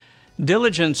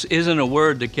Diligence isn't a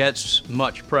word that gets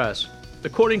much press.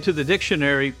 According to the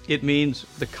dictionary, it means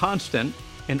the constant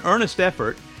and earnest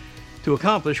effort to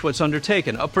accomplish what's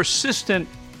undertaken, a persistent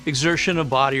exertion of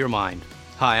body or mind.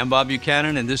 Hi, I'm Bob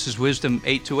Buchanan, and this is Wisdom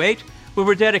 828, where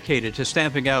we're dedicated to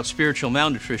stamping out spiritual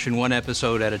malnutrition one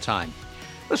episode at a time.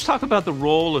 Let's talk about the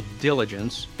role of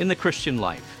diligence in the Christian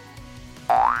life.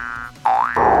 Who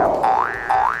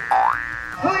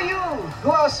are you who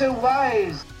are so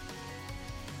wise?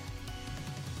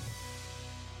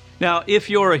 Now, if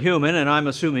you're a human, and I'm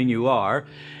assuming you are,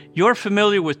 you're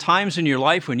familiar with times in your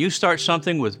life when you start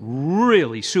something with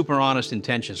really super honest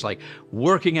intentions, like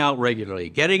working out regularly,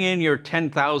 getting in your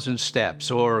 10,000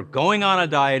 steps, or going on a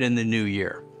diet in the new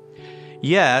year.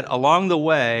 Yet, along the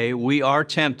way, we are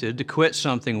tempted to quit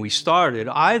something we started,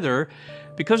 either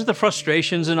because of the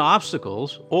frustrations and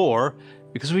obstacles, or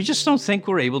because we just don't think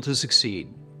we're able to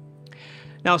succeed.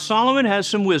 Now, Solomon has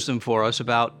some wisdom for us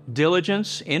about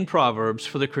diligence in Proverbs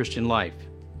for the Christian life.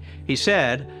 He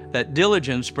said that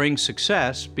diligence brings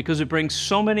success because it brings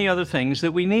so many other things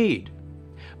that we need.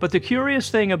 But the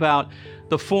curious thing about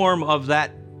the form of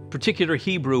that particular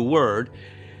Hebrew word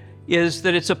is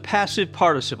that it's a passive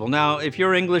participle. Now, if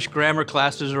your English grammar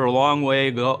classes are long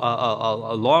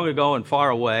ago and far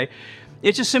away,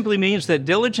 it just simply means that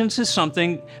diligence is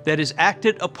something that is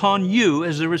acted upon you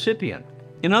as the recipient.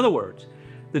 In other words,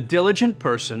 the diligent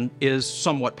person is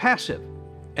somewhat passive,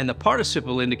 and the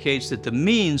participle indicates that the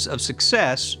means of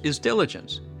success is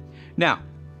diligence. Now,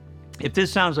 if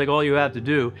this sounds like all you have to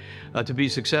do to be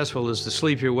successful is to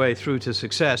sleep your way through to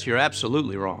success, you're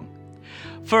absolutely wrong.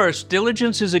 First,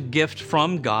 diligence is a gift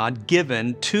from God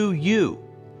given to you.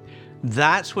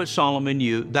 That's why Solomon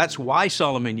used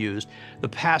the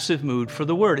passive mood for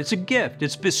the word. It's a gift.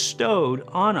 It's bestowed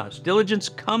on us. Diligence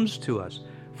comes to us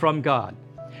from God.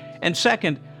 And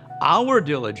second, our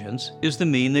diligence is the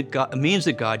means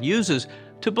that God uses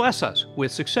to bless us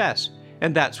with success.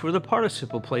 And that's where the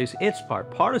participle plays its part.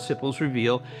 Participles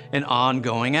reveal an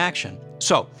ongoing action.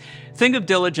 So, think of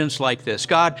diligence like this.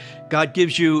 God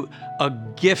gives you a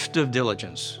gift of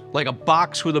diligence, like a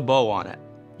box with a bow on it.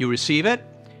 You receive it,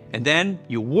 and then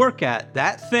you work at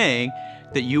that thing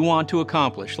that you want to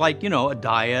accomplish, like, a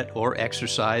diet or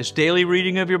exercise, daily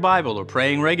reading of your Bible, or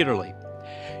praying regularly.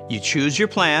 You choose your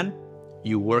plan,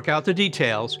 you work out the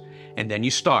details, and then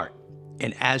you start.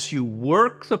 And as you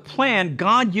work the plan,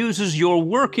 God uses your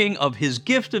working of His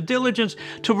gift of diligence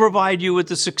to provide you with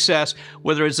the success,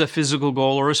 whether it's a physical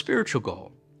goal or a spiritual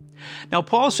goal. Now,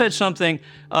 Paul said something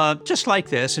just like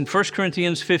this in 1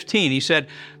 Corinthians 15. He said,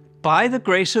 "By the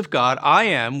grace of God, I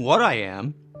am what I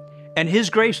am, and His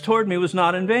grace toward me was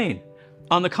not in vain.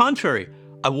 On the contrary,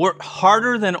 I worked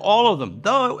harder than all of them,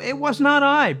 though it was not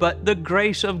I, but the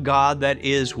grace of God that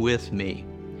is with me."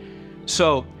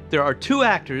 So there are two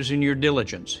actors in your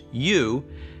diligence, you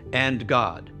and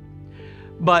God.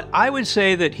 But I would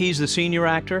say that He's the senior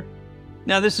actor.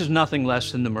 Now, this is nothing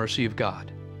less than the mercy of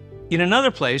God. In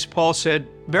another place, Paul said,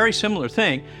 very similar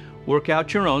thing, work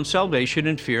out your own salvation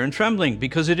in fear and trembling,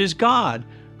 because it is God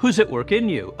who's at work in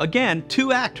you. Again,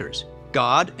 two actors,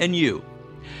 God and you.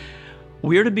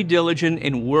 We are to be diligent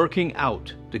in working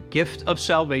out the gift of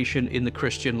salvation in the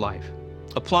Christian life,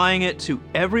 applying it to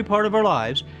every part of our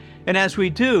lives. And as we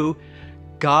do,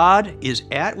 God is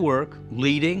at work,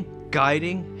 leading,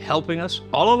 guiding, helping us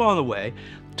all along the way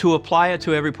to apply it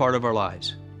to every part of our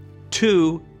lives.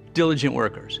 Two diligent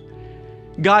workers.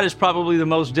 God is probably the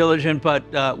most diligent,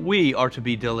 but we are to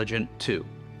be diligent too.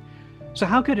 So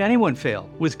how could anyone fail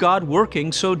with God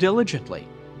working so diligently?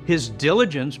 His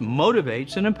diligence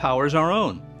motivates and empowers our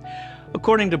own.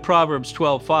 According to Proverbs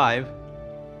 12:5,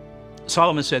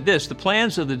 Solomon said this, "The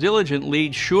plans of the diligent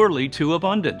lead surely to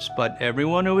abundance, but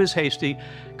everyone who is hasty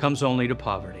comes only to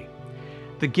poverty."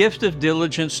 The gift of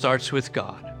diligence starts with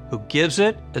God, who gives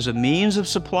it as a means of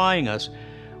supplying us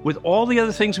with all the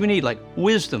other things we need, like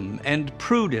wisdom and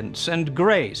prudence and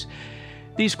grace.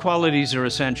 These qualities are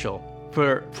essential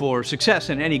for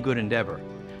success in any good endeavor.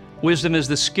 Wisdom is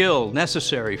the skill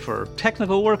necessary for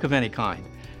technical work of any kind.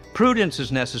 Prudence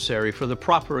is necessary for the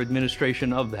proper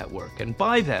administration of that work. And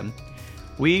by them,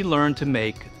 we learn to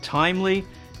make timely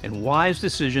and wise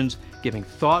decisions, giving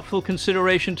thoughtful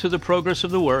consideration to the progress of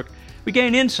the work. We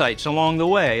gain insights along the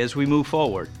way as we move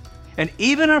forward. And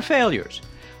even our failures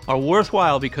are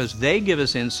worthwhile because they give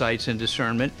us insights and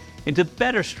discernment into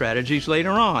better strategies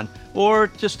later on,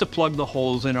 or just to plug the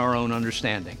holes in our own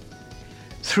understanding.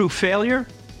 Through failure,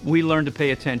 we learn to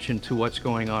pay attention to what's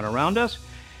going on around us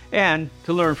and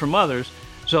to learn from others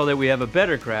so that we have a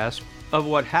better grasp of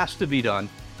what has to be done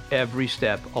every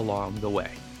step along the way.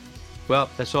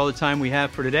 Well, that's all the time we have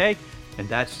for today, and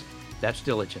that's That's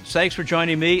diligence. Thanks for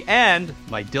joining me and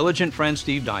my diligent friend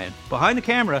Steve Dyan behind the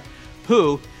camera,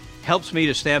 who helps me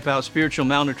to stamp out spiritual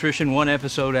malnutrition one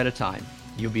episode at a time.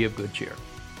 You be of good cheer.